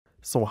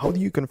So how do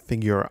you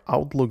configure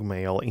Outlook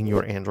Mail in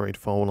your Android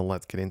phone?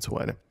 Let's get into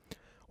it.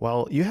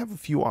 Well, you have a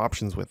few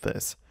options with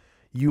this.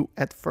 You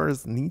at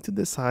first need to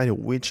decide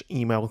which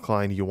email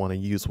client you want to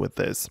use with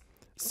this.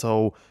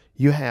 So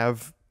you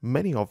have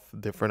many of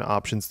different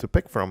options to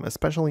pick from,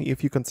 especially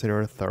if you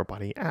consider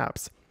third-party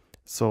apps.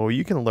 So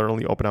you can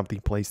literally open up the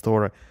Play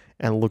Store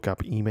and look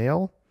up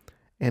email,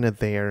 and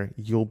there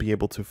you'll be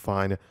able to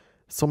find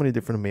so many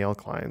different mail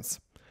clients.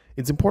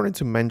 It's important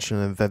to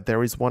mention that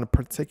there is one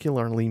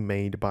particularly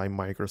made by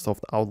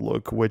Microsoft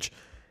Outlook, which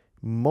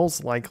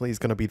most likely is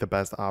going to be the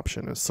best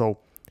option. So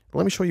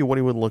let me show you what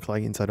it would look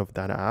like inside of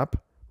that app,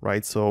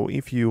 right? So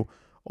if you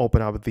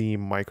open up the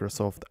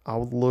Microsoft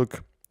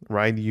Outlook,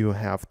 right, you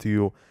have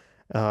to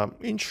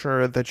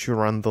ensure that you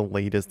run the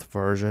latest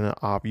version.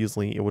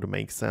 Obviously, it would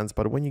make sense,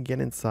 but when you get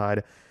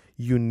inside,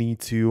 you need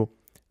to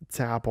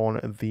tap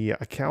on the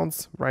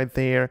accounts right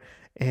there.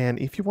 And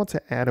if you want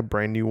to add a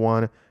brand new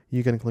one,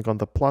 you can click on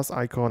the plus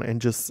icon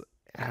and just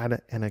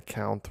add an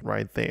account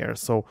right there.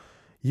 So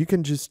you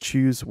can just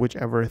choose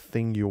whichever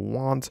thing you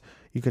want.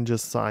 You can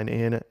just sign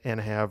in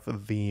and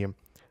have the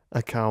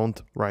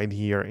account right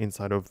here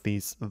inside of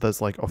this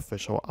like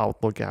official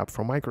Outlook app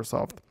from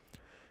Microsoft,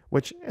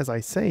 which, as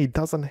I say,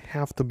 doesn't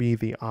have to be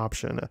the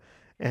option,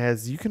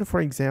 as you can, for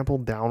example,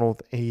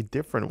 download a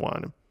different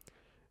one.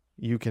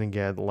 You can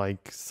get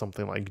like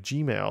something like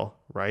Gmail,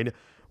 right?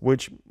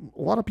 Which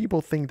a lot of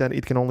people think that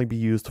it can only be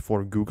used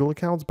for Google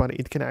accounts, but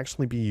it can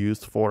actually be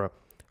used for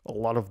a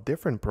lot of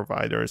different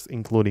providers,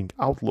 including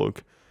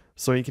Outlook.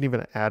 So you can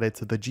even add it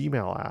to the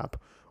Gmail app.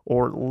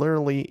 Or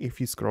literally, if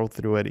you scroll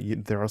through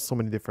it, there are so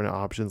many different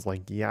options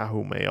like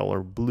Yahoo Mail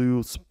or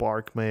Blue,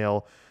 Spark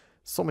Mail,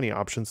 so many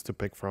options to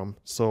pick from.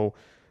 So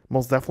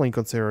most definitely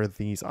consider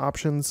these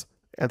options.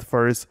 At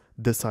first,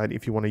 decide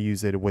if you want to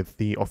use it with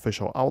the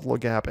official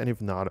Outlook app, and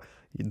if not,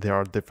 there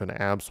are different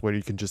apps where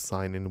you can just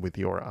sign in with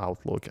your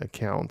Outlook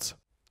account.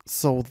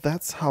 So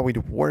that's how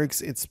it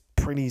works. It's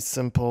pretty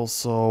simple.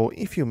 So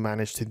if you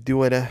manage to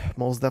do it,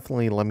 most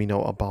definitely let me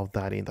know about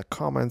that in the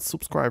comments.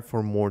 Subscribe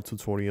for more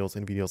tutorials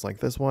and videos like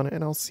this one,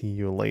 and I'll see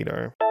you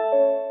later.